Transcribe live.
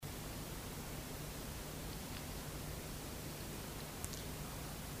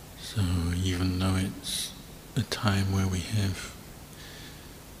So even though it's a time where we have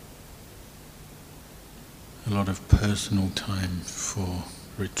a lot of personal time for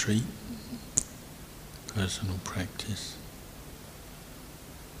retreat, personal practice,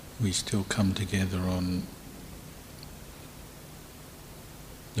 we still come together on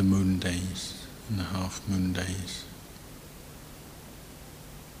the moon days and the half moon days.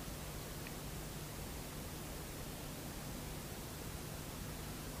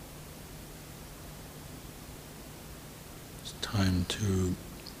 It's time to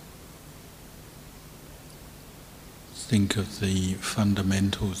think of the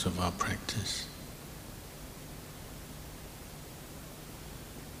fundamentals of our practice.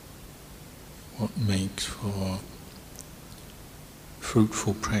 What makes for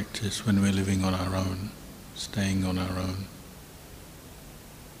fruitful practice when we're living on our own, staying on our own.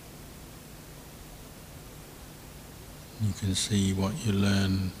 You can see what you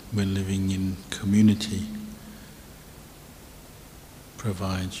learn when living in community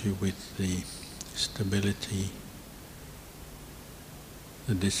provides you with the stability,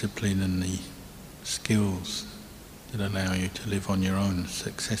 the discipline and the skills that allow you to live on your own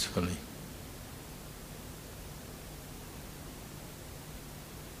successfully.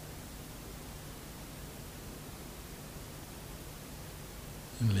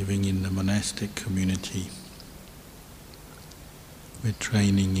 And living in the monastic community, we're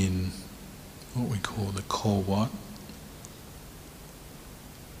training in what we call the core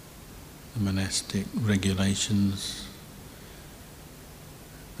the monastic regulations,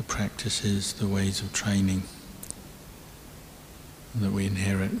 the practices, the ways of training that we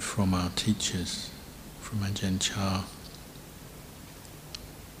inherit from our teachers, from Ajahn,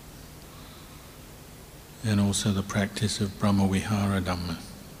 and also the practice of Brahma-vihara Dhamma,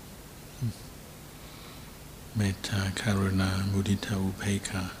 metta, karuna, mudita,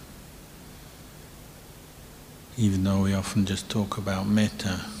 upekkha. Even though we often just talk about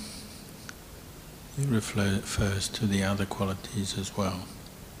metta, it refers to the other qualities as well.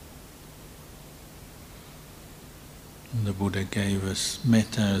 And the Buddha gave us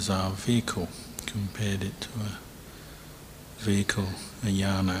metta as our vehicle, compared it to a vehicle, a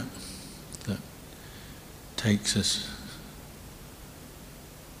yana, that takes us,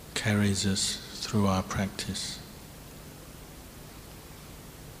 carries us through our practice.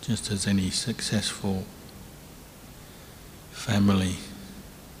 Just as any successful family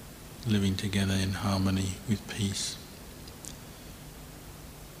living together in harmony with peace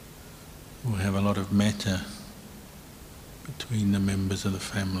will have a lot of metta between the members of the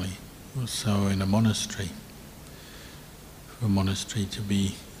family. Also in a monastery, for a monastery to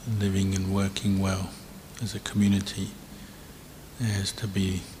be living and working well as a community, there has to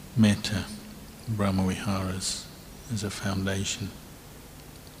be metta, Brahma-viharas, as a foundation.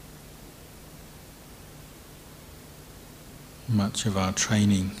 Much of our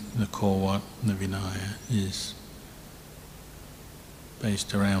training, the core the Vinaya, is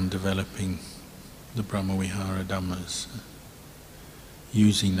based around developing the Brahma-vihara Dhammas,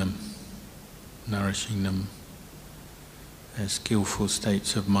 using them, nourishing them as skillful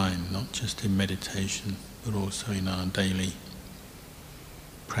states of mind, not just in meditation, but also in our daily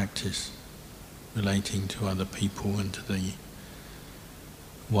practice, relating to other people and to the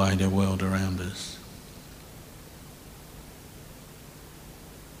wider world around us.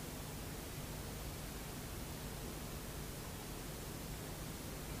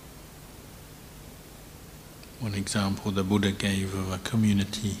 One example the Buddha gave of a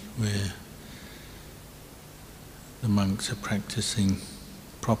community where the monks are practicing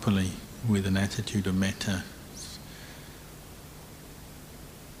properly with an attitude of metta.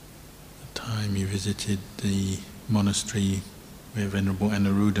 The time he visited the monastery where Venerable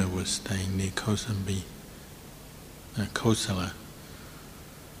Anuruddha was staying near Kosala.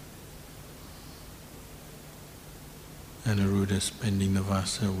 Anuruddha spending the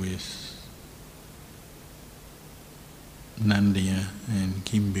vasa with Nandiya and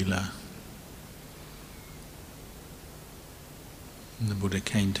Kimbila. And the Buddha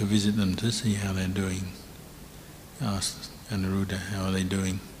came to visit them to see how they're doing. Asked Anuruddha, how are they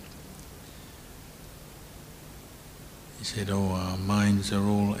doing? He said, oh, our minds are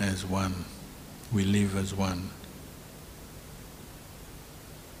all as one. We live as one.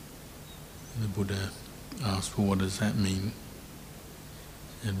 And the Buddha asked, well, what does that mean?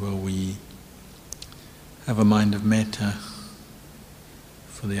 He said, well, we have a mind of metta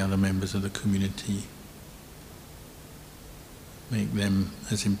for the other members of the community, make them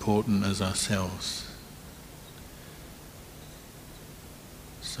as important as ourselves.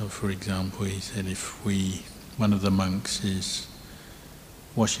 So for example, he said, if one of the monks is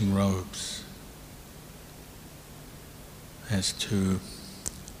washing robes has to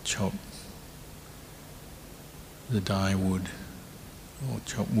chop the dye wood or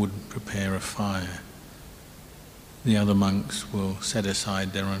chop wood and prepare a fire, the other monks will set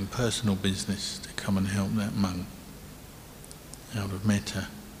aside their own personal business to come and help that monk out of metta.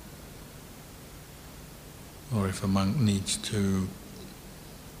 Or if a monk needs to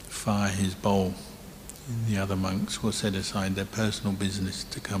fire his bowl, the other monks will set aside their personal business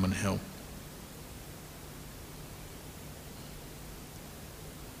to come and help.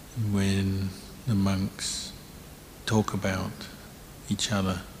 When the monks talk about each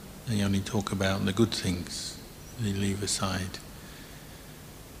other, they only talk about the good things. They leave aside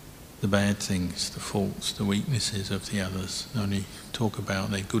the bad things, the faults, the weaknesses of the others. They only talk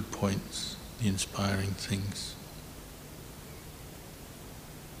about their good points, the inspiring things.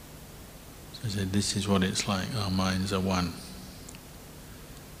 So I said, this is what it's like. Our minds are one.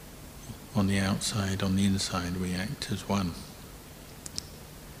 On the outside, on the inside, we act as one.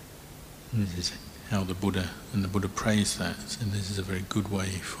 And this is how the Buddha praised that. And this is a very good way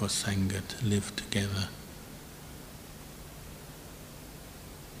for Sangha to live together,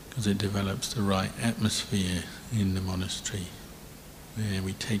 because it develops the right atmosphere in the monastery, where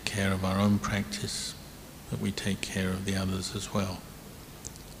we take care of our own practice, but we take care of the others as well.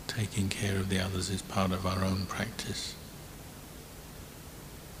 Taking care of the others is part of our own practice.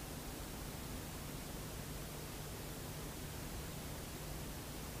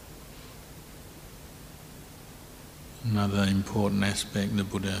 Another important aspect the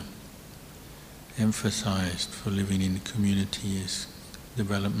Buddha emphasized for living in community is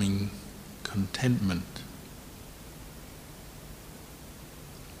developing contentment,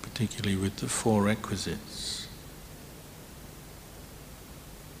 particularly with the four requisites.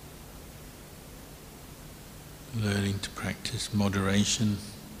 Learning to practice moderation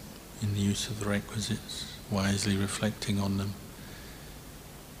in the use of the requisites, wisely reflecting on them,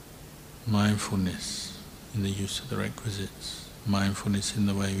 mindfulness in the use of the requisites, mindfulness in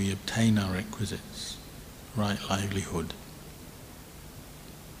the way we obtain our requisites, right livelihood.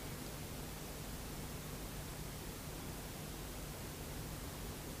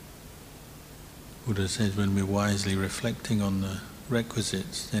 Buddha says when we're wisely reflecting on the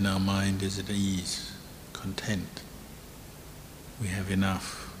requisites, then our mind is at ease, content. We have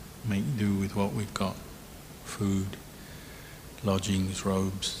enough, make do with what we've got: food, lodgings,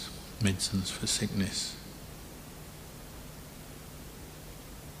 robes, medicines for sickness.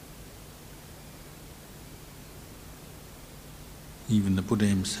 Even the Buddha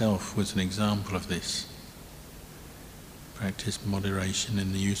himself was an example of this. Practiced moderation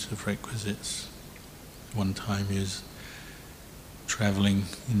in the use of requisites. One time he was travelling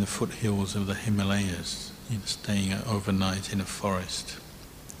in the foothills of the Himalayas, staying overnight in a forest.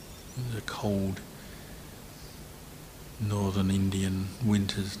 It was a cold northern Indian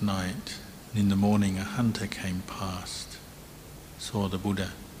winter's night, and in the morning a hunter came past, saw the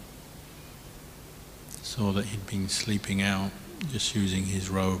Buddha, saw that he'd been sleeping out, just using his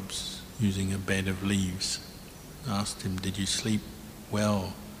robes, using a bed of leaves. Asked him, "Did you sleep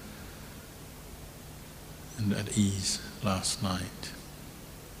well and at ease last night?"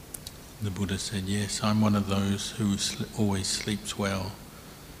 The Buddha said, "Yes, I'm one of those who always sleeps well.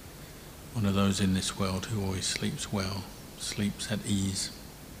 One of those in this world who always sleeps well, sleeps at ease."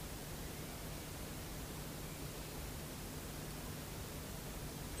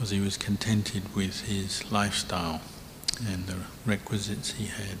 Because he was contented with his lifestyle and the requisites he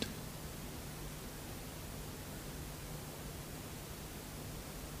had.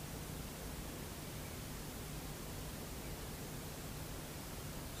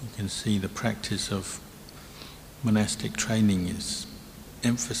 You can see the practice of monastic training is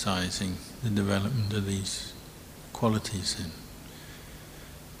emphasizing the development of these qualities in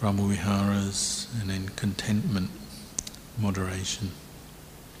brahmaviharas and in contentment, moderation.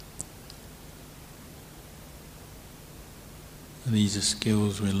 And these are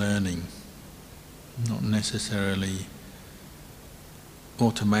skills we're learning, not necessarily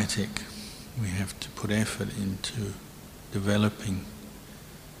automatic. We have to put effort into developing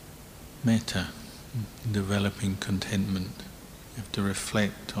metta, developing contentment. You have to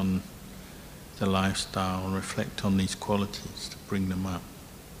reflect on the lifestyle, reflect on these qualities to bring them up.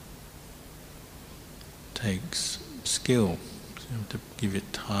 It takes skill, so you have to give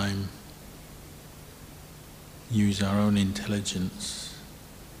it time, use our own intelligence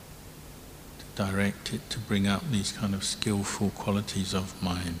to direct it to bring up these kind of skillful qualities of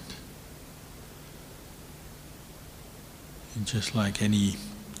mind. And just like any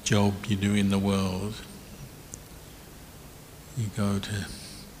job you do in the world, you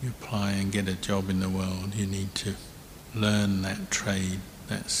apply and get a job in the world, you need to learn that trade,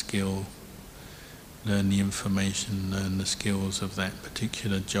 that skill, learn the information, learn the skills of that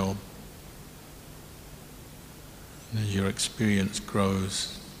particular job. And as your experience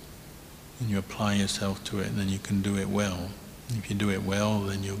grows and you apply yourself to it, then you can do it well. And if you do it well,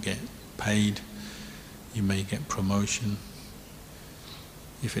 then you'll get paid, you may get promotion.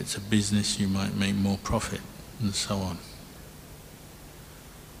 If it's a business, you might make more profit, and so on.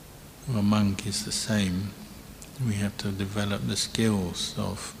 Well, a monk is the same. We have to develop the skills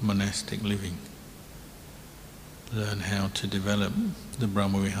of monastic living. Learn how to develop the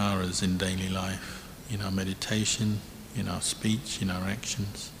Brahmaviharas in daily life, in our meditation, in our speech, in our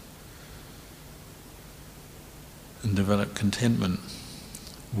actions. And develop contentment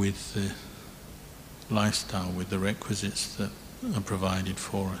with the lifestyle, with the requisites that are provided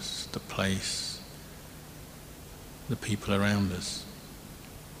for us, the place, the people around us.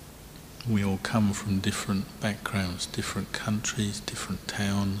 We all come from different backgrounds, different countries, different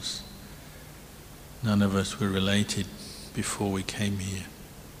towns. None of us were related before we came here.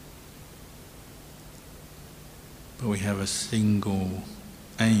 But we have a single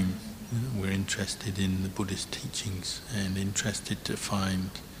aim. We're interested in the Buddhist teachings and interested to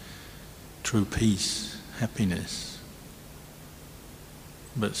find true peace, happiness.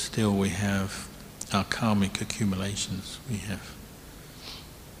 But still we have our karmic accumulations. We have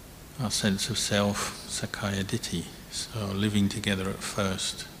our sense of self, sakkaya ditthi. So living together at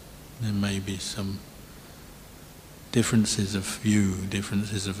first, there may be some differences of view,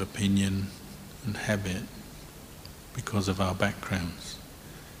 differences of opinion and habit because of our backgrounds.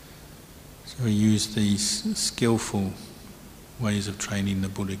 So we use these skillful ways of training the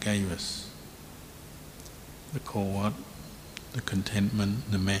Buddha gave us. The kawat, the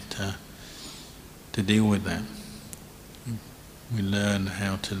contentment, the metta, to deal with that. We learn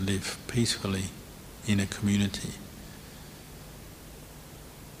how to live peacefully in a community.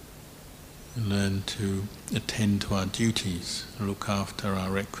 We learn to attend to our duties, look after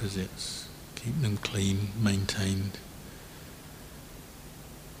our requisites, keep them clean, maintained,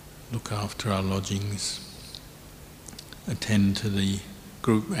 look after our lodgings, attend to the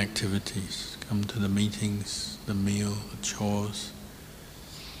group activities, come to the meetings, the meal, the chores.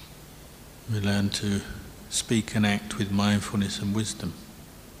 We learn to speak and act with mindfulness and wisdom.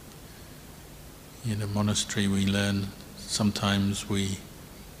 In a monastery we learn sometimes we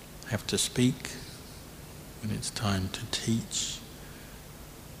have to speak when it's time to teach,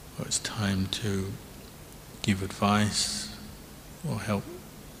 or it's time to give advice or help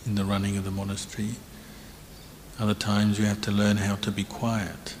in the running of the monastery. Other times we have to learn how to be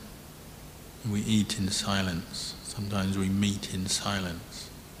quiet. We eat in silence. Sometimes we meet in silence.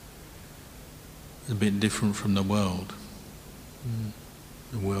 It's a bit different from the world.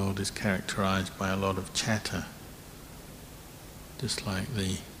 The world is characterized by a lot of chatter, just like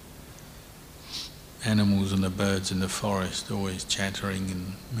the animals and the birds in the forest, always chattering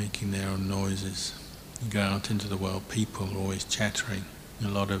and making their own noises. You go out into the world, people are always chattering. A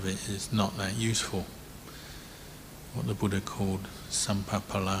lot of it is not that useful. What the Buddha called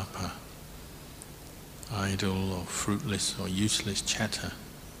sampapalapa, idle or fruitless or useless chatter.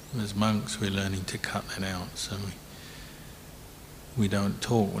 As monks we're learning to cut that out, so we don't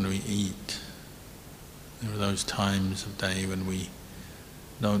talk when we eat. There are those times of day when we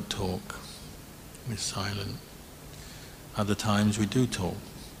don't talk, we're silent. Other times we do talk,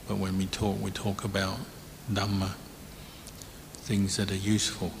 but when we talk about Dhamma, things that are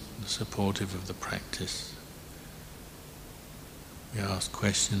useful, supportive of the practice. We ask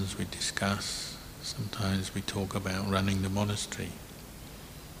questions, we discuss. Sometimes we talk about running the monastery.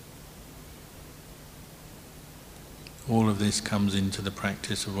 All of this comes into the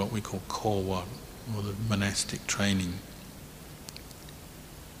practice of what we call kawat, or the monastic training.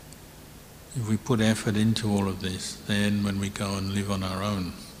 If we put effort into all of this, then when we go and live on our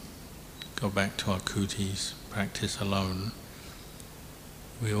own, go back to our kutis, practice alone,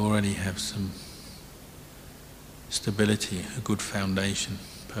 we already have some stability, a good foundation,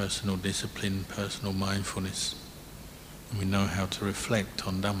 personal discipline, personal mindfulness, and we know how to reflect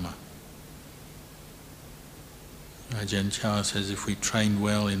on Dhamma. Ajahn says if we train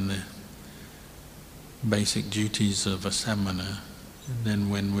well in the basic duties of a samana, then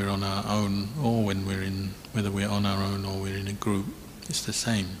when we're on our own, or when we're in, whether we're on our own or we're in a group, it's the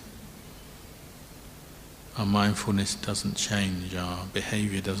same. Our mindfulness doesn't change, our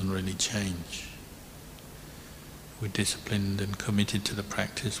behavior doesn't really change. We're disciplined and committed to the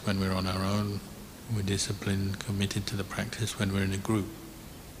practice when we're on our own. We're disciplined, committed to the practice when we're in a group.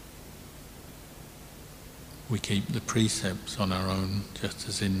 We keep the precepts on our own, just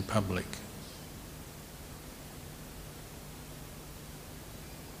as in public.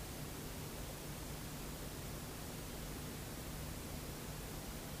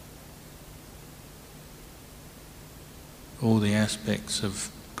 All the aspects of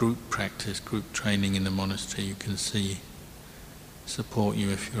group practice, group training in the monastery, you can see support you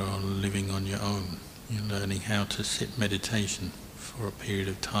if you're living on your own. You're learning how to sit meditation for a period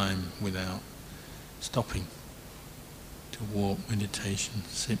of time without stopping. To walk meditation,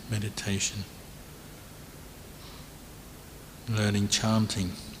 sit meditation. Learning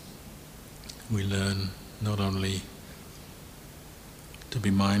chanting. We learn not only to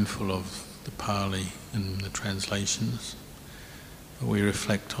be mindful of the Pali and the translations, but we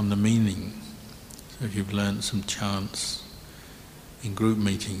reflect on the meaning. So if you've learned some chants in group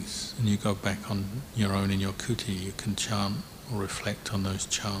meetings and you go back on your own in your kuti, you can chant or reflect on those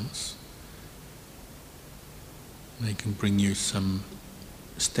chants. They can bring you some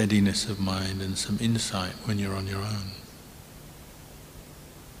steadiness of mind and some insight when you're on your own.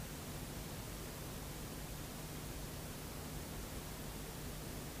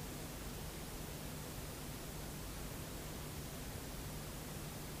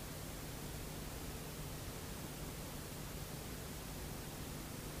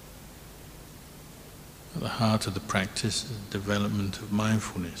 At the heart of the practice is the development of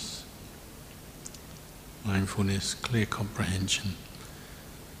mindfulness. Mindfulness, clear comprehension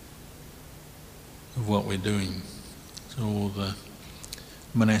of what we're doing. So all the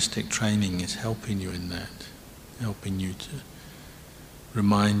monastic training is helping you in that, helping you to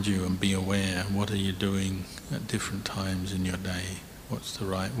remind you and be aware, what are you doing at different times in your day? What's the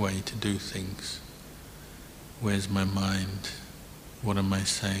right way to do things? Where's my mind? What am I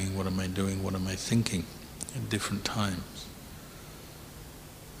saying? What am I doing? What am I thinking at different times?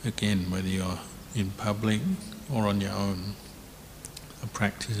 Again, whether you're in public or on your own, a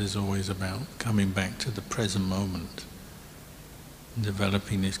practice is always about coming back to the present moment, and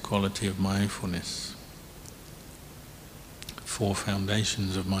developing this quality of mindfulness. 4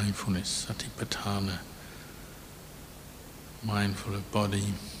 foundations of mindfulness: satipatthana, mindful of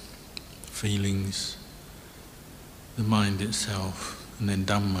body, feelings, the mind itself, and then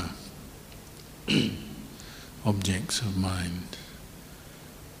Dhamma, objects of mind,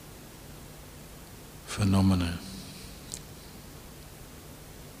 phenomena.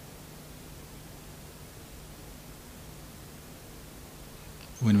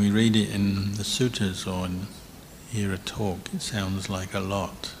 When we read it in the suttas or hear a talk, it sounds like a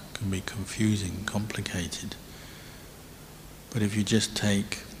lot, it can be confusing, complicated. But if you just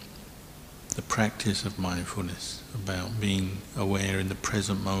take the practice of mindfulness, about being aware in the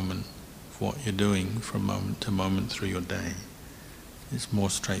present moment of what you're doing from moment to moment through your day, it's more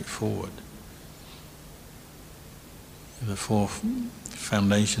straightforward. The 4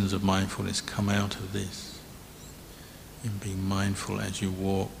 foundations of mindfulness come out of this, in being mindful as you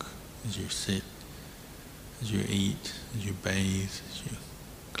walk, as you sit, as you eat, as you bathe, as you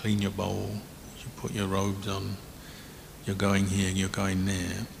clean your bowl, as you put your robes on, you're going here, you're going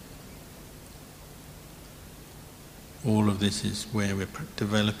there. All of this is where we're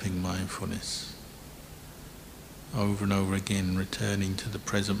developing mindfulness. Over and over again, returning to the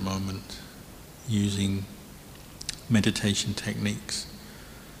present moment, using meditation techniques,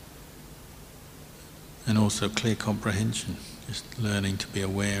 and also clear comprehension, just learning to be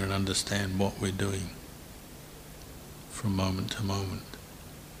aware and understand what we're doing from moment to moment.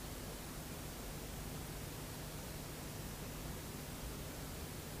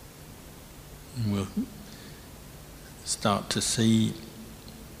 And we'll start to see,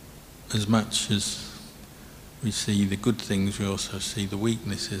 as much as we see the good things, we also see the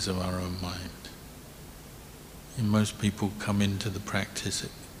weaknesses of our own mind. And most people come into the practice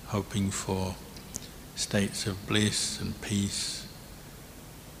hoping for states of bliss and peace,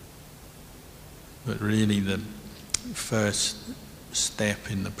 but really the first step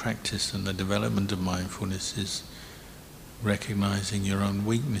in the practice and the development of mindfulness is recognizing your own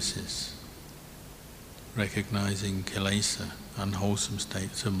weaknesses, recognizing kilesa, unwholesome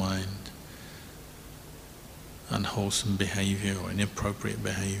states of mind, unwholesome behavior or inappropriate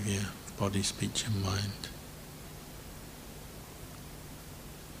behavior, body, speech and mind.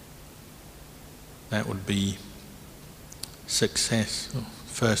 That would be success.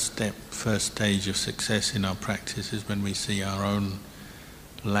 First step, first stage of success in our practice is when we see our own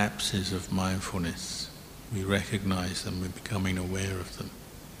lapses of mindfulness. We recognize them, we're becoming aware of them.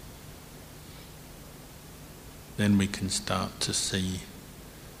 Then we can start to see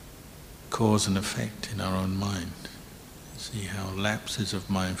cause and effect in our own mind. See how lapses of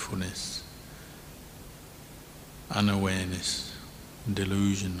mindfulness unawareness,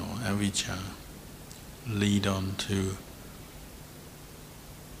 delusion or avijja lead on to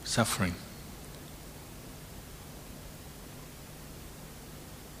suffering.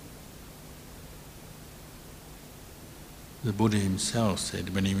 The Buddha himself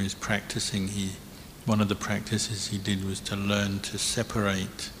said when he was practicing, one of the practices he did was to learn to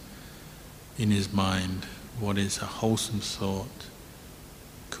separate in his mind what is a wholesome thought,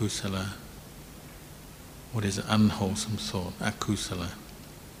 kusala, what is an unwholesome thought, akusala.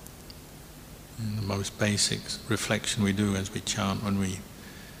 And the most basic reflection we do as we chant, when we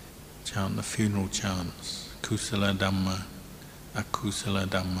chant the funeral chants, kusala dhamma, akusala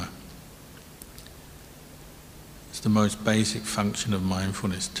dhamma. It's the most basic function of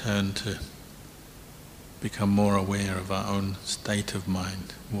mindfulness, turn to become more aware of our own state of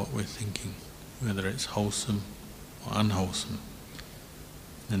mind, what we're thinking, whether it's wholesome or unwholesome,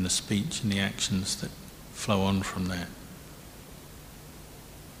 and the speech and the actions that flow on from that.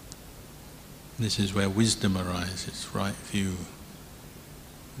 This is where wisdom arises, right view,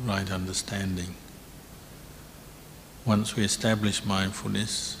 right understanding. Once we establish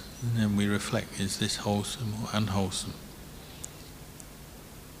mindfulness, and then we reflect, is this wholesome or unwholesome?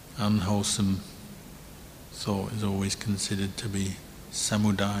 Unwholesome thought is always considered to be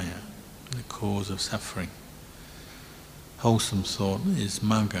samudaya, the cause of suffering. Wholesome thought is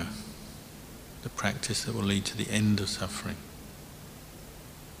magga, the practice that will lead to the end of suffering.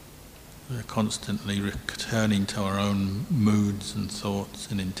 We're constantly returning to our own moods and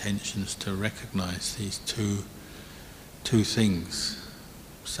thoughts and intentions to recognize these two things,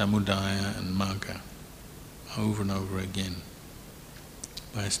 samudaya and magga, over and over again.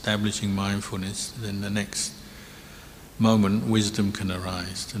 By establishing mindfulness, then the next moment wisdom can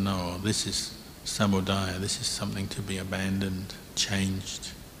arise to know, oh, this is samudaya, this is something to be abandoned, changed,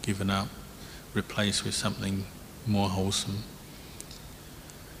 given up, replaced with something more wholesome.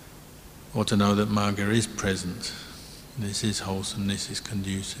 Or to know that magga is present, this is wholesome, this is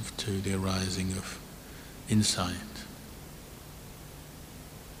conducive to the arising of insight.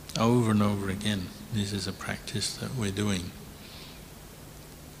 Over and over again, this is a practice that we're doing.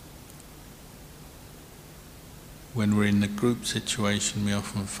 When we're in the group situation, we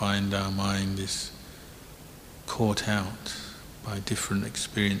often find our mind is caught out by different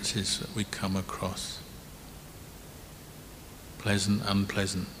experiences that we come across. Pleasant,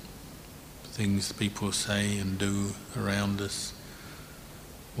 unpleasant, things people say and do around us,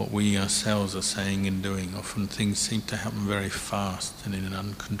 what we ourselves are saying and doing. Often things seem to happen very fast and in an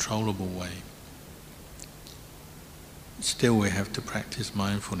uncontrollable way. Still we have to practice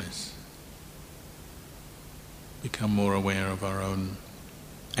mindfulness. Become more aware of our own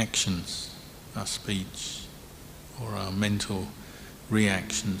actions, our speech, or our mental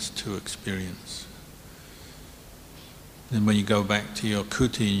reactions to experience. Then when you go back to your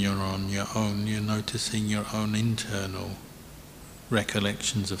kuti and you're on your own, you're noticing your own internal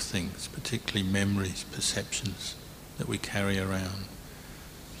recollections of things, particularly memories, perceptions that we carry around.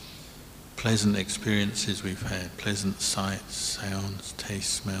 Pleasant experiences we've had, pleasant sights, sounds,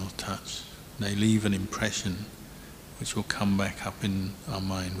 taste, smell, touch. They leave an impression which will come back up in our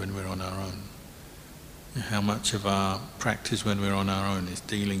mind when we're on our own. And how much of our practice when we're on our own is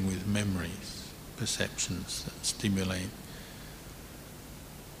dealing with memories, perceptions that stimulate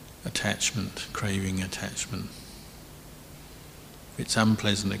attachment, craving attachment. If it's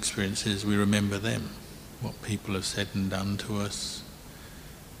unpleasant experiences, we remember them, what people have said and done to us,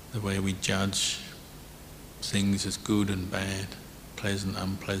 the way we judge things as good and bad, pleasant,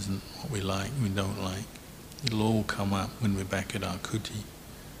 unpleasant, what we like, we don't like. It'll all come up when we're back at our kuti.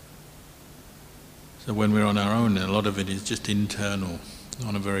 So when we're on our own, a lot of it is just internal,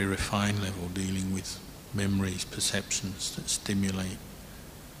 on a very refined level, dealing with memories, perceptions that stimulate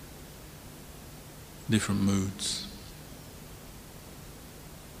different moods.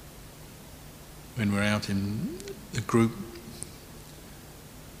 When we're out in the group,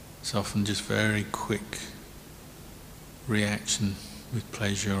 it's often just very quick reaction with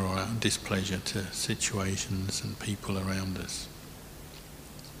pleasure or displeasure to situations and people around us.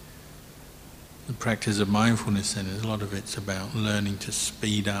 The practice of mindfulness then, a lot of it's about learning to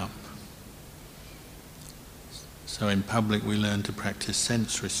speed up. So in public we learn to practice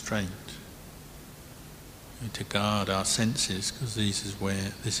sense restraint, to guard our senses, because this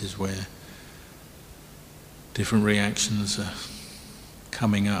is where different reactions are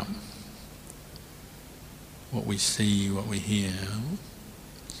coming up. What we see, what we hear.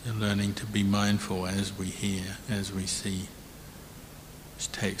 So learning to be mindful as we hear, as we see,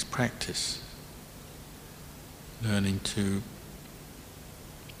 which takes practice. Learning to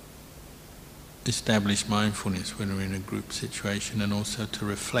establish mindfulness when we're in a group situation, and also to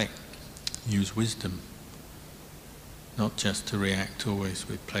reflect, use wisdom, not just to react always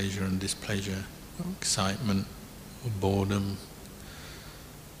with pleasure and displeasure, or excitement or boredom,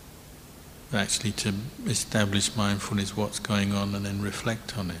 but actually to establish mindfulness, what's going on, and then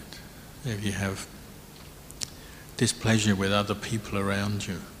reflect on it. If you have displeasure with other people around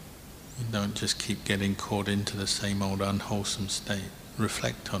you, you don't just keep getting caught into the same old unwholesome state.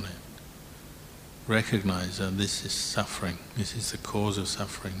 Reflect on it. Recognize that this is suffering, this is the cause of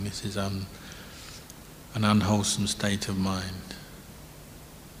suffering, this is an unwholesome state of mind.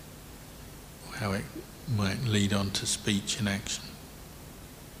 How it might lead on to speech and action.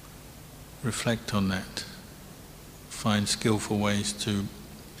 Reflect on that. Find skillful ways to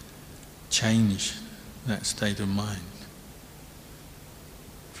change that state of mind.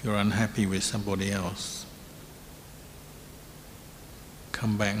 If you're unhappy with somebody else,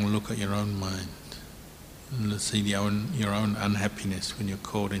 come back and look at your own mind and see your own unhappiness when you're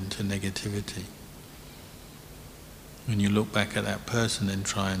caught into negativity. When you look back at that person, then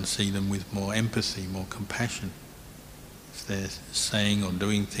try and see them with more empathy, more compassion. If they're saying or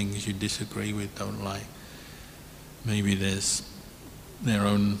doing things you disagree with, don't like, maybe there's their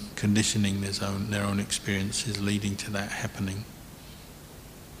own conditioning, their own experiences leading to that happening.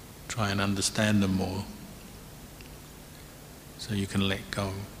 Try and understand them more so you can let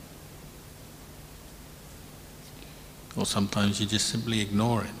go. Or sometimes you just simply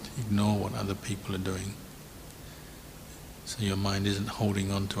ignore it, ignore what other people are doing, so your mind isn't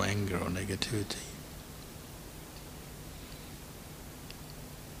holding on to anger or negativity.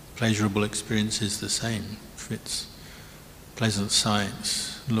 Pleasurable experience is the same. If it's pleasant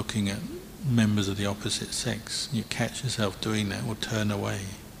sights, looking at members of the opposite sex, you catch yourself doing that, or turn away,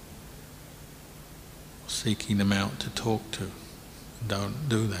 or seeking them out to talk to. Don't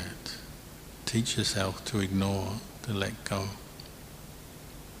do that. Teach yourself to ignore, to let go.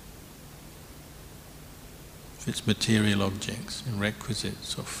 If it's material objects,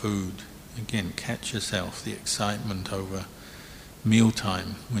 requisites or food, again, catch yourself, the excitement over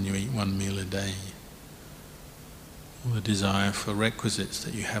mealtime when you eat one meal a day, or the desire for requisites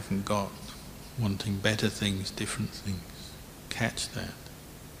that you haven't got, wanting better things, different things. Catch that.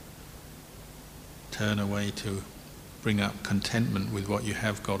 Turn away to bring up contentment with what you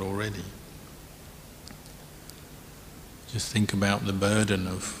have got already. Just think about the burden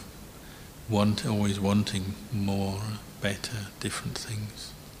of always wanting more, better, different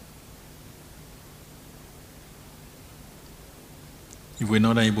things. If we're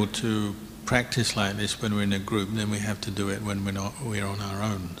not able to practice like this when we're in a group, then we have to do it when we're on our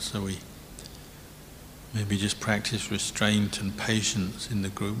own. So we maybe just practice restraint and patience in the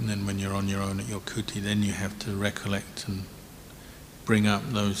group, and then when you're on your own at your kuti, then you have to recollect and bring up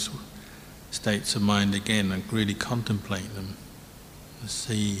those states of mind again and really contemplate them.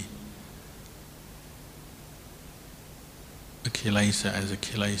 See a kilesa as a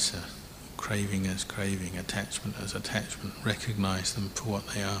kilesa, craving as craving, attachment as attachment. Recognize them for what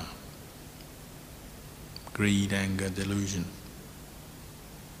they are. Greed, anger, delusion.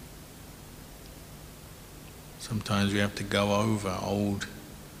 Sometimes we have to go over old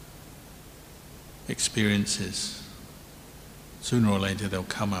experiences. Sooner or later they'll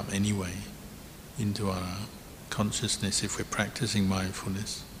come up anyway into our consciousness if we're practicing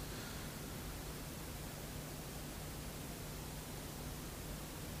mindfulness.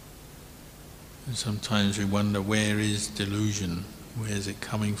 And sometimes we wonder, where is delusion? Where is it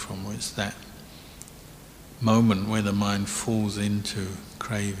coming from? Well, it's that moment where the mind falls into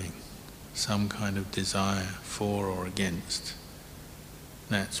craving, some kind of desire for or against.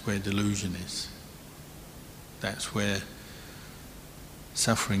 That's where delusion is. That's where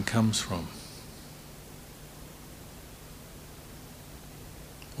suffering comes from.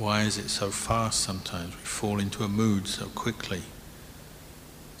 Why is it so fast sometimes? We fall into a mood so quickly.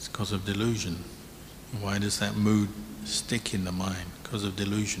 It's because of delusion. Why does that mood stick in the mind? Because of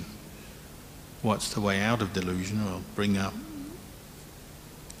delusion. What's the way out of delusion? Well, bring up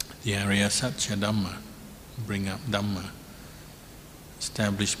the Arya Satya Dhamma, bring up Dhamma,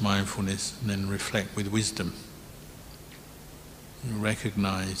 establish mindfulness, and then reflect with wisdom. You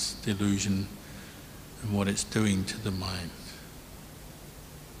recognize delusion and what it's doing to the mind,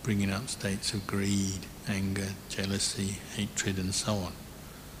 bringing up states of greed, anger, jealousy, hatred, and so on.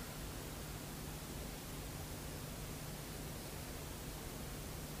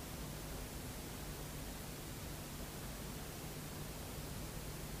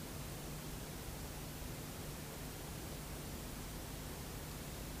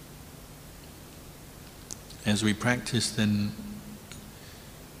 As we practice, then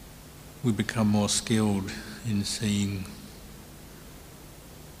we become more skilled in seeing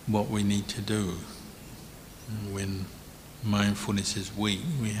what we need to do. And when mindfulness is weak,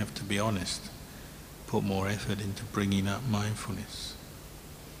 we have to be honest, put more effort into bringing up mindfulness.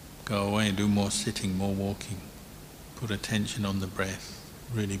 Go away, do more sitting, more walking, put attention on the breath,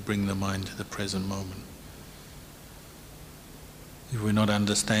 really bring the mind to the present moment. If we're not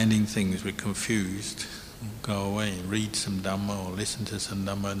understanding things, we're confused, go away, read some Dhamma or listen to some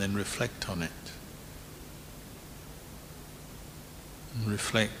Dhamma and then reflect on it. And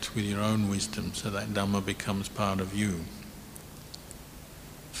reflect with your own wisdom so that Dhamma becomes part of you.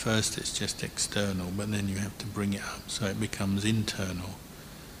 First it's just external, but then you have to bring it up so it becomes internal.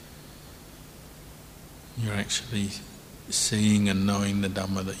 You're actually seeing and knowing the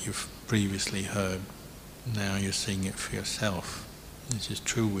Dhamma that you've previously heard. Now you're seeing it for yourself. This is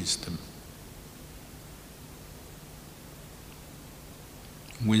true wisdom.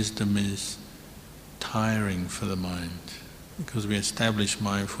 Wisdom is tiring for the mind, because we establish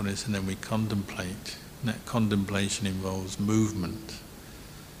mindfulness and then we contemplate. And that contemplation involves movement,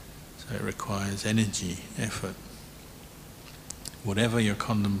 so it requires energy, effort. Whatever you're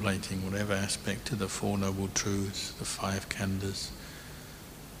contemplating, whatever aspect of the Four Noble Truths, the Five Khandhas,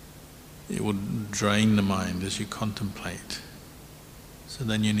 it will drain the mind as you contemplate. So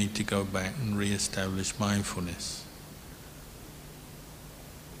then you need to go back and re-establish mindfulness.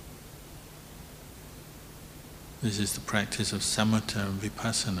 This is the practice of samatha and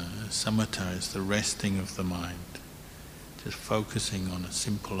vipassana. Samatha is the resting of the mind, just focusing on a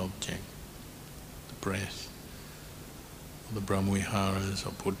simple object, the breath, or the Brahmaviharas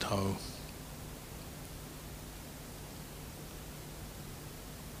or Buddho.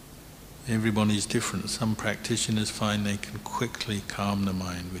 Everybody's different. Some practitioners find they can quickly calm the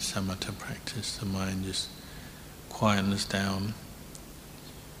mind with samatha practice. The mind just quietens down.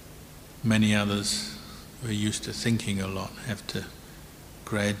 Many others who are used to thinking a lot have to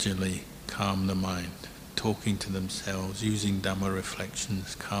gradually calm the mind, talking to themselves, using Dhamma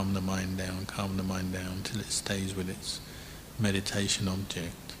reflections, calm the mind down till it stays with its meditation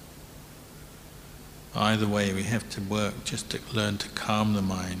object. Either way, we have to work just to learn to calm the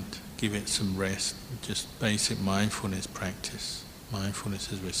mind, give it some rest, just basic mindfulness practice.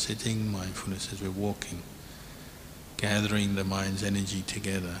 Mindfulness as we're sitting, mindfulness as we're walking, gathering the mind's energy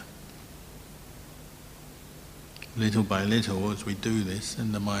together. Little by little, as we do this,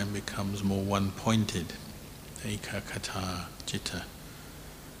 then the mind becomes more one-pointed, ekaggata citta.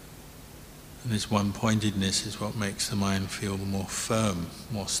 And this one-pointedness is what makes the mind feel more firm,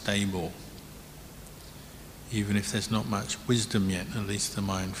 more stable. Even if there's not much wisdom yet, at least the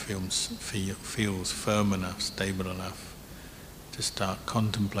mind feels firm enough, stable enough to start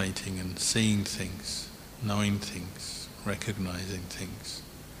contemplating and seeing things, knowing things, recognizing things.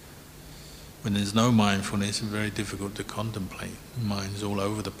 When there's no mindfulness, it's very difficult to contemplate. The mind's all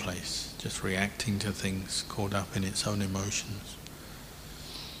over the place, just reacting to things, caught up in its own emotions.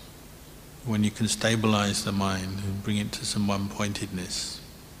 When you can stabilize the mind and bring it to some one-pointedness,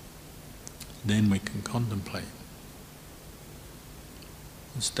 then we can contemplate.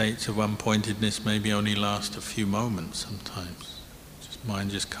 The states of one-pointedness maybe only last a few moments sometimes. Mind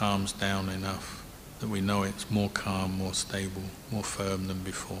just calms down enough that we know it's more calm, more stable, more firm than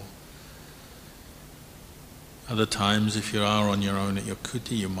before. Other times, if you are on your own at your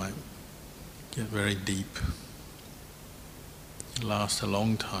kuti, you might get very deep. It lasts a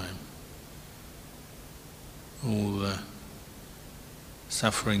long time. All the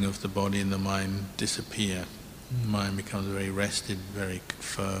suffering of the body and the mind disappear. The mind becomes very rested, very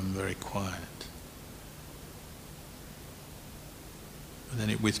firm, very quiet. But then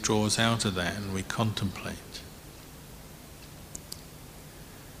it withdraws out of that and we contemplate.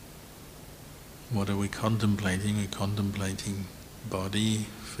 What are we contemplating? We're contemplating body,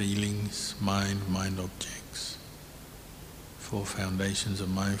 feelings, mind objects. Four foundations of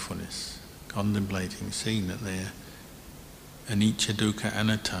mindfulness. Contemplating, seeing that they're anicca, dukkha,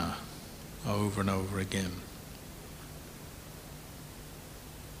 anatta, over and over again.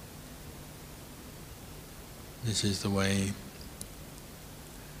 This is the way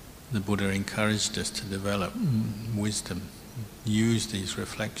the Buddha encouraged us to develop wisdom. Use these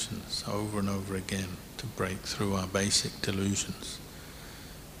reflections over and over again to break through our basic delusions.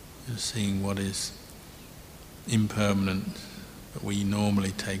 Seeing what is impermanent, but we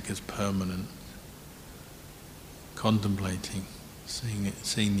normally take as permanent. Contemplating,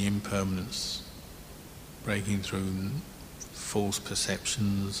 seeing the impermanence, breaking through false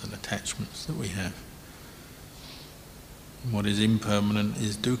perceptions and attachments that we have. What is impermanent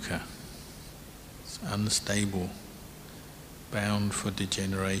is dukkha. It's unstable. bound for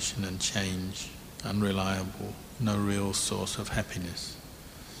degeneration and change, unreliable, no real source of happiness.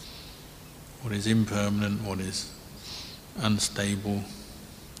 What is impermanent, what is unstable,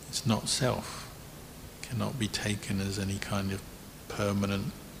 it's not self, cannot be taken as any kind of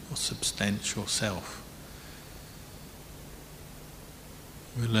permanent or substantial self.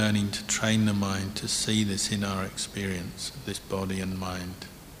 We're learning to train the mind to see this in our experience of this body and mind.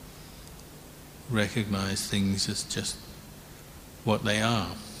 Recognize things as just what they are.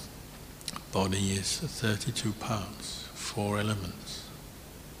 Body is 32 parts, 4 elements.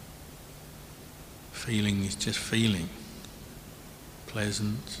 Feeling is just feeling.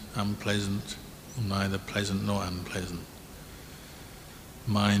 Pleasant, unpleasant, or neither pleasant nor unpleasant.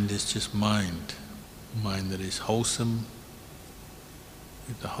 Mind is just mind. Mind that is wholesome,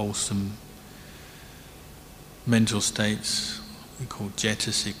 with the wholesome mental states we call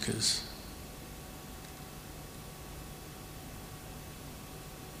jetasikas.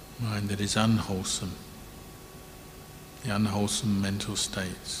 Mind that is unwholesome, the unwholesome mental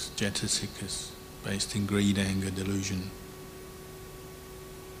states, jetasikas, based in greed, anger, delusion.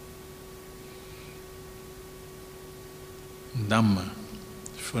 Dhamma,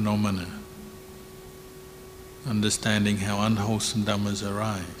 phenomena, understanding how unwholesome dhammas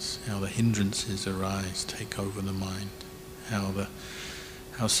arise, how the hindrances arise, take over the mind,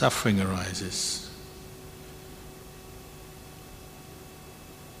 how suffering arises,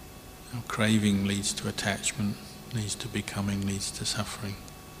 how craving leads to attachment, leads to becoming, leads to suffering.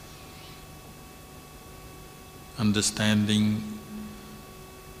 Understanding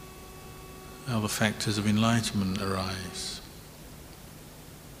how the factors of enlightenment arise.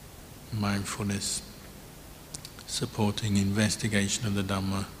 Mindfulness supporting investigation of the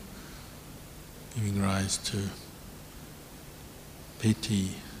Dhamma, giving rise to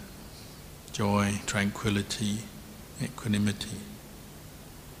piti, joy, tranquility, equanimity.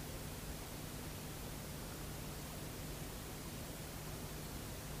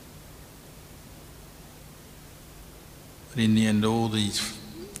 But in the end, all these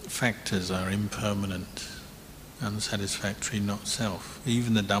factors are impermanent, unsatisfactory, not self.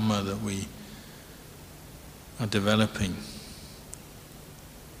 Even the Dhamma that we are developing,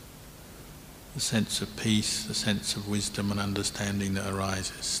 the sense of peace, the sense of wisdom and understanding that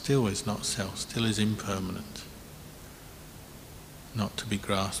arises, still is not self, still is impermanent, not to be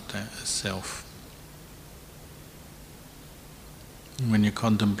grasped at as self. And when you're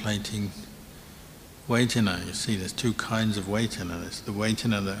contemplating Vedana, you see there's two kinds of Vedana. There's the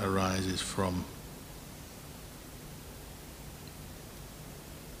Vedana that arises from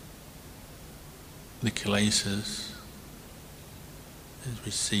the kilesas, as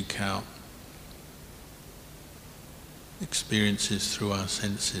we seek out experiences through our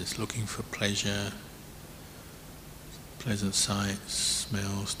senses, looking for pleasure, pleasant sights,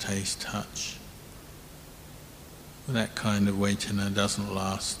 smells, taste, touch. But that kind of Vedana doesn't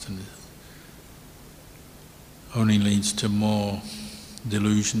last and only leads to more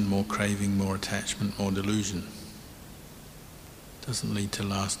delusion, more craving, more attachment, more delusion. Doesn't lead to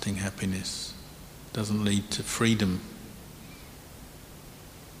lasting happiness, doesn't lead to freedom.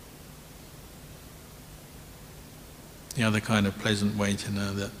 The other kind of pleasant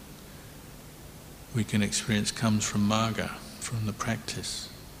Vedana that we can experience comes from Magga, from the practice.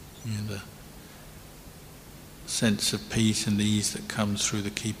 The sense of peace and ease that comes through the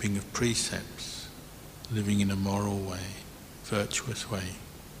keeping of precepts, living in a moral way, virtuous way,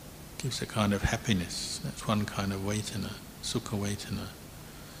 gives a kind of happiness. That's one kind of Vedana, Sukha Vedana.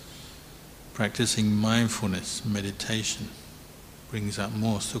 Practicing mindfulness, meditation, brings up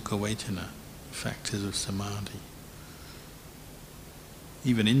more Sukha Vedana, factors of samadhi.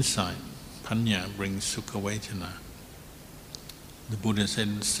 Even insight, panya, brings Sukha Vedana. The Buddha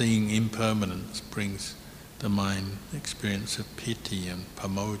said seeing impermanence brings the mind experience of piti and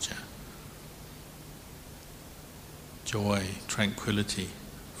pamoja, joy, tranquility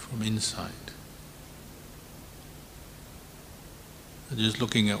from insight. Just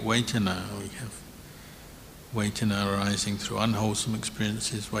looking at Vedana, we have Vedana arising through unwholesome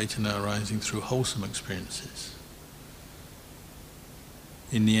experiences, Vedana arising through wholesome experiences.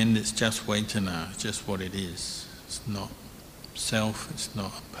 In the end, it's just Vedana, just what it is. It's not self, it's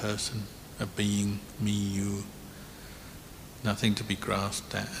not a person, a being, me, you. Nothing to be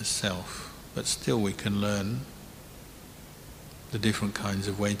grasped at as self. But still we can learn the different kinds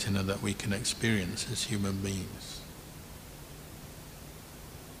of Vedana that we can experience as human beings.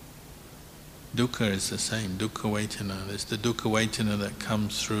 Dukkha is the same, dukkha Vedana. There's the dukkha Vedana that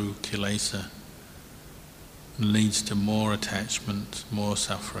comes through kilesa and leads to more attachment, more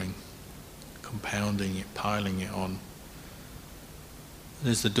suffering, compounding it, piling it on.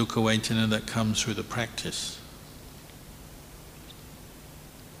 There's the dukkha vedana that comes through the practice.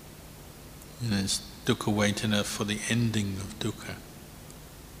 And there's dukkha vedana for the ending of dukkha.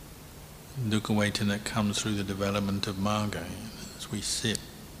 Dukkha vedana comes through the development of marga. As we sit,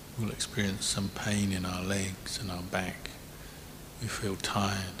 we'll experience some pain in our legs and our back. We feel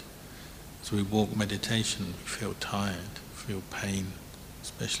tired. As we walk meditation, we feel tired, feel pain,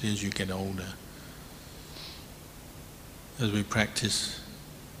 especially as you get older. As we practice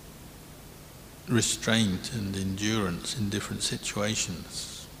restraint and endurance in different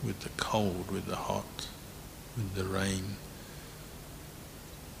situations, with the cold, with the hot, with the rain,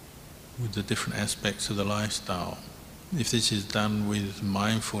 with the different aspects of the lifestyle. If this is done with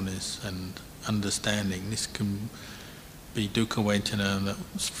mindfulness and understanding, this can be dukkha vedana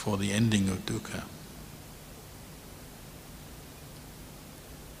that's for the ending of dukkha.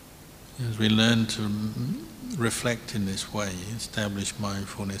 As we learn to reflect in this way, establish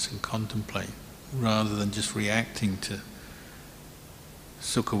mindfulness and contemplate, rather than just reacting to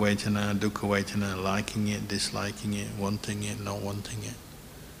sukha vedana, dukkha vedana, liking it, disliking it, wanting it, not wanting it.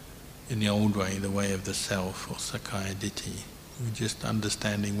 In the old way, the way of the self or sakkaya ditthi, we're just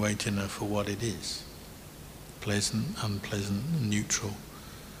understanding vedana for what it is. Pleasant, unpleasant, neutral,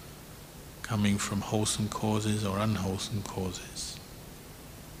 coming from wholesome causes or unwholesome causes.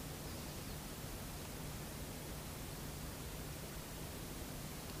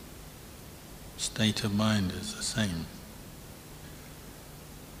 State of mind is the same.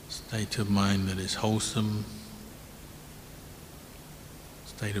 State of mind that is wholesome,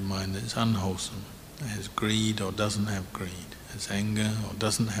 state of mind that is unwholesome, that has greed or doesn't have greed, has anger or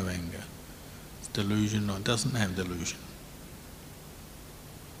doesn't have anger, has delusion or doesn't have delusion.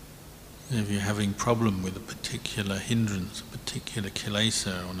 If you're having problem with a particular hindrance, a particular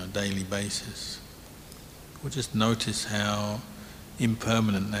kilesa on a daily basis, well, just notice how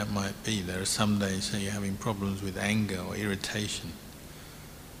impermanent that might be. There are some days that you're having problems with anger or irritation.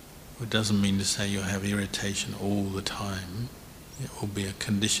 It doesn't mean to say you'll have irritation all the time. It will be a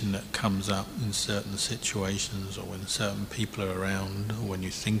condition that comes up in certain situations, or when certain people are around, or when you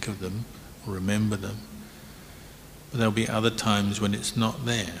think of them or remember them. But there'll be other times when it's not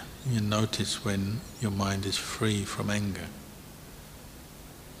there. You notice when your mind is free from anger.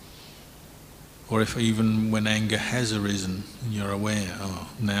 Or if even when anger has arisen and you're aware, oh,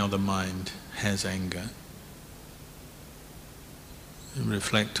 now the mind has anger, and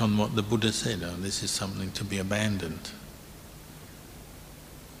reflect on what the Buddha said, oh, this is something to be abandoned.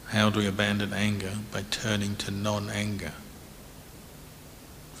 How do we abandon anger? By turning to non-anger,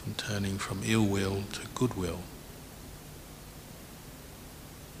 from turning from ill will to goodwill.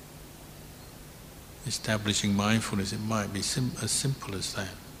 Establishing mindfulness, it might be as simple as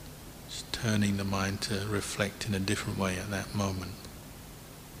that. Just turning the mind to reflect in a different way at that moment.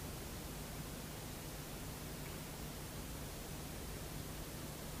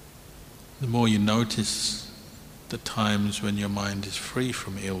 The more you notice the times when your mind is free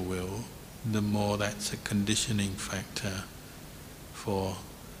from ill will, the more that's a conditioning factor for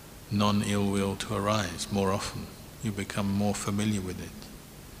non-ill will to arise more often. You become more familiar with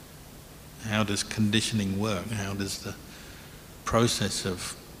it. How does conditioning work? How does the process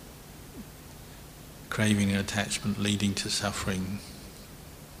of craving and attachment leading to suffering,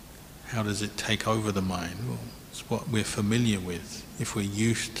 how does it take over the mind? Well, it's what we're familiar with. If we're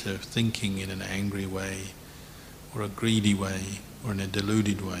used to thinking in an angry way, or a greedy way, or in a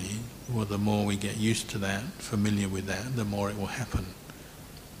deluded way, well, the more we get used to that, familiar with that, the more it will happen.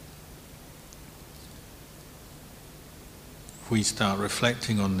 If we start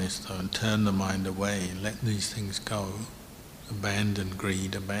reflecting on this though, and turn the mind away, and let these things go, abandon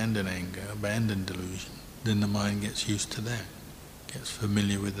greed, abandon anger, abandon delusion, then the mind gets used to that, gets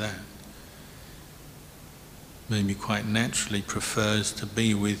familiar with that. Maybe quite naturally prefers to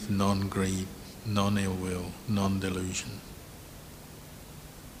be with non-greed, non-ill will, non-delusion.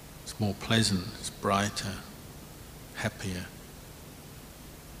 It's more pleasant, it's brighter, happier.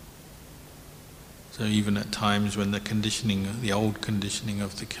 So even at times when the conditioning, the old conditioning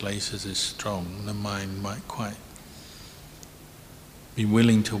of the kilesas is strong, the mind might quite be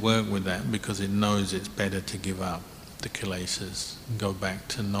willing to work with that because it knows it's better to give up the kilesas and go back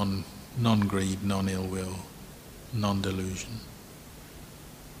to non-greed, non-ill will, non-delusion.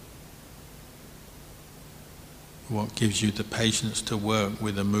 What gives you the patience to work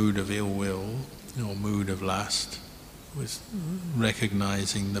with a mood of ill will or mood of lust? Was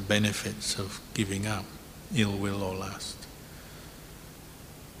recognizing the benefits of giving up ill will or lust,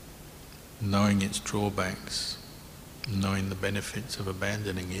 knowing its drawbacks, knowing the benefits of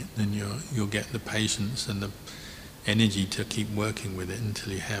abandoning it, then you'll get the patience and energy to keep working with it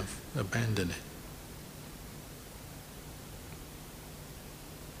until you have abandoned it.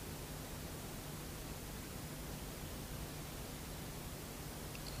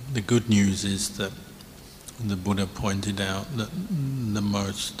 The good news is that the Buddha pointed out that the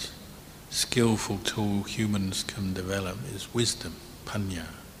most skillful tool humans can develop is wisdom, panya.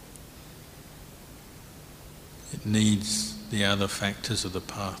 It needs the other factors of the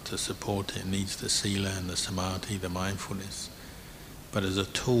path to support it. It needs the sila and the samadhi, the mindfulness. But as a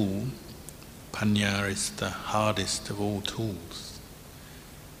tool, panya is the hardest of all tools.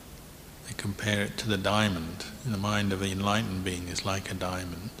 They compare it to the diamond. In the mind of an enlightened being is like a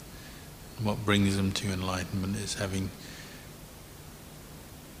diamond. And what brings them to enlightenment is having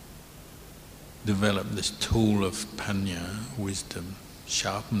developed this tool of panya, wisdom,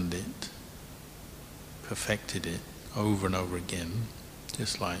 sharpened it, perfected it over and over again,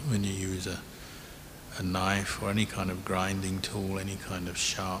 just like when you use a knife or any kind of grinding tool, any kind of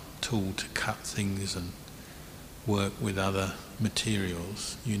sharp tool to cut things and work with other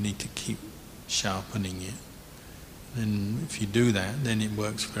materials. You need to keep sharpening it. And if you do that, then it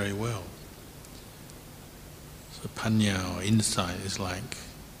works very well. So panya, or insight, is like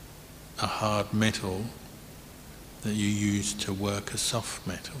a hard metal that you use to work a soft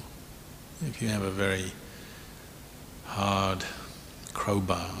metal. If you have a very hard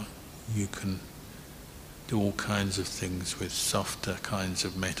crowbar, you can do all kinds of things with softer kinds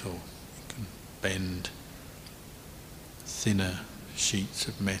of metal. You can bend thinner sheets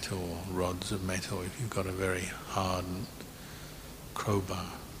of metal or rods of metal if you've got a very hardened crowbar.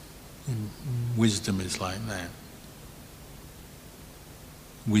 And wisdom is like that.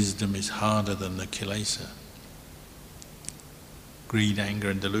 Wisdom is harder than the kilesa. Greed, anger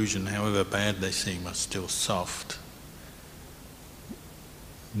and delusion, however bad they seem, are still soft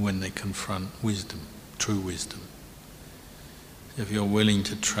when they confront wisdom, true wisdom. If you're willing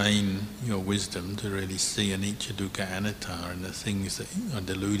to train your wisdom to really see anicca, dukkha, anatta and the things that are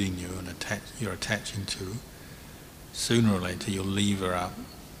deluding you and you're attaching to, sooner or later you'll lever up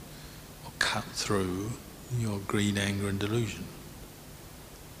or cut through your greed, anger and delusion.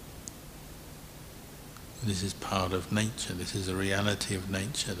 This is part of nature, this is a reality of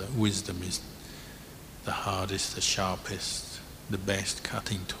nature, that wisdom is the hardest, the sharpest, the best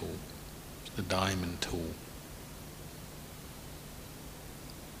cutting tool, the diamond tool.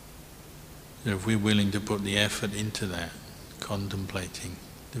 So if we're willing to put the effort into that, contemplating,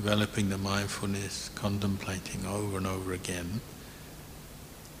 developing the mindfulness, contemplating over and over again,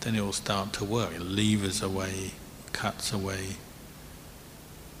 then it will start to work. It levers away, cuts away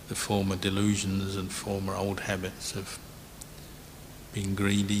the former delusions and former old habits of being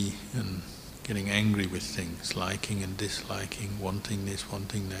greedy and getting angry with things, liking and disliking, wanting this,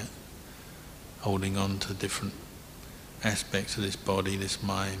 wanting that, holding on to different aspects of this body, this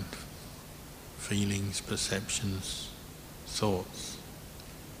mind, feelings, perceptions, thoughts.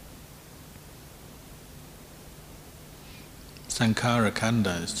 Sankhara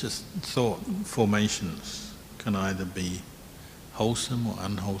khandha is just thought formations, can either be wholesome or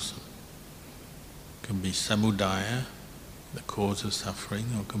unwholesome. It can be samudaya, the cause of suffering,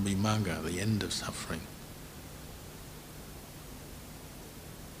 or it can be magga, the end of suffering.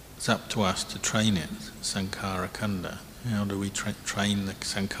 It's up to us to train it, sankhara khandha. How do we train the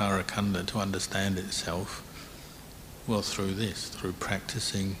sankhara khandha to understand itself? Well, through this, through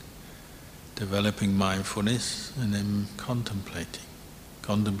practicing, developing mindfulness, and then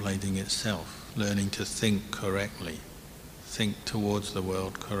contemplating itself, learning to think correctly, think towards the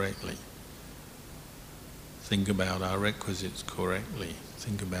world correctly, think about our requisites correctly,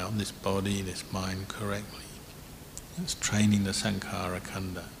 think about this body, this mind correctly. It's training the sankhara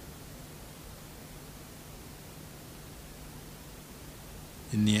khandha.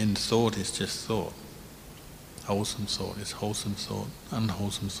 In the end, thought is just thought. Wholesome thought is wholesome thought,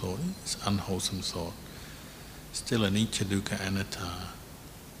 unwholesome thought is unwholesome thought. Still anicca, dukkha, anatta,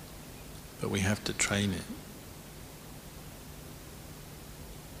 but we have to train it.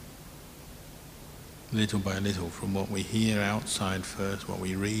 Little by little, from what we hear outside first, what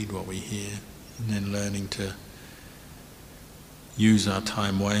we read, what we hear, and then learning to use our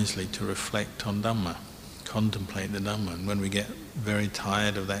time wisely to reflect on Dhamma, contemplate the Dhamma. And when we get very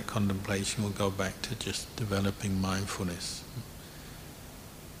tired of that contemplation, we'll go back to just developing mindfulness,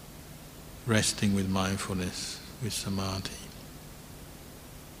 resting with mindfulness, with samadhi.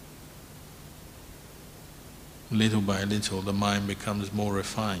 Little by little, the mind becomes more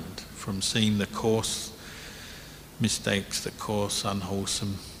refined. From seeing the coarse mistakes, the coarse,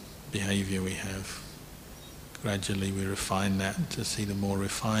 unwholesome behavior we have, gradually we refine that to see the more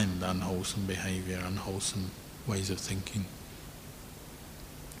refined, unwholesome behavior, unwholesome ways of thinking.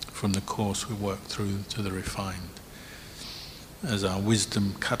 From the coarse we work through to the refined. As our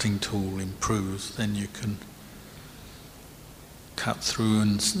wisdom cutting tool improves, then you can cut through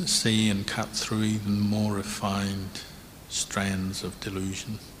and see and cut through even more refined strands of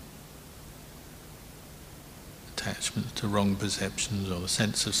delusion. Attachments to wrong perceptions or the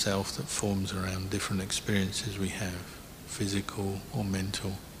sense of self that forms around different experiences we have, physical or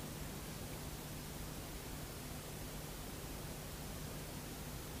mental.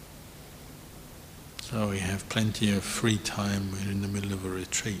 So we have plenty of free time. We're in the middle of a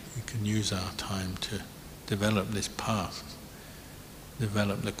retreat. We can use our time to develop this path,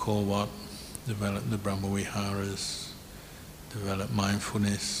 develop the core what, develop the Brahmaviharas, develop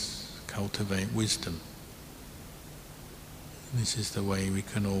mindfulness, cultivate wisdom. This is the way we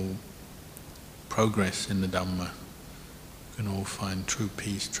can all progress in the Dhamma. We can all find true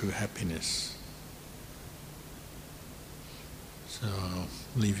peace, true happiness. So I'll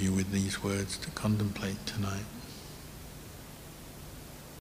leave you with these words to contemplate tonight.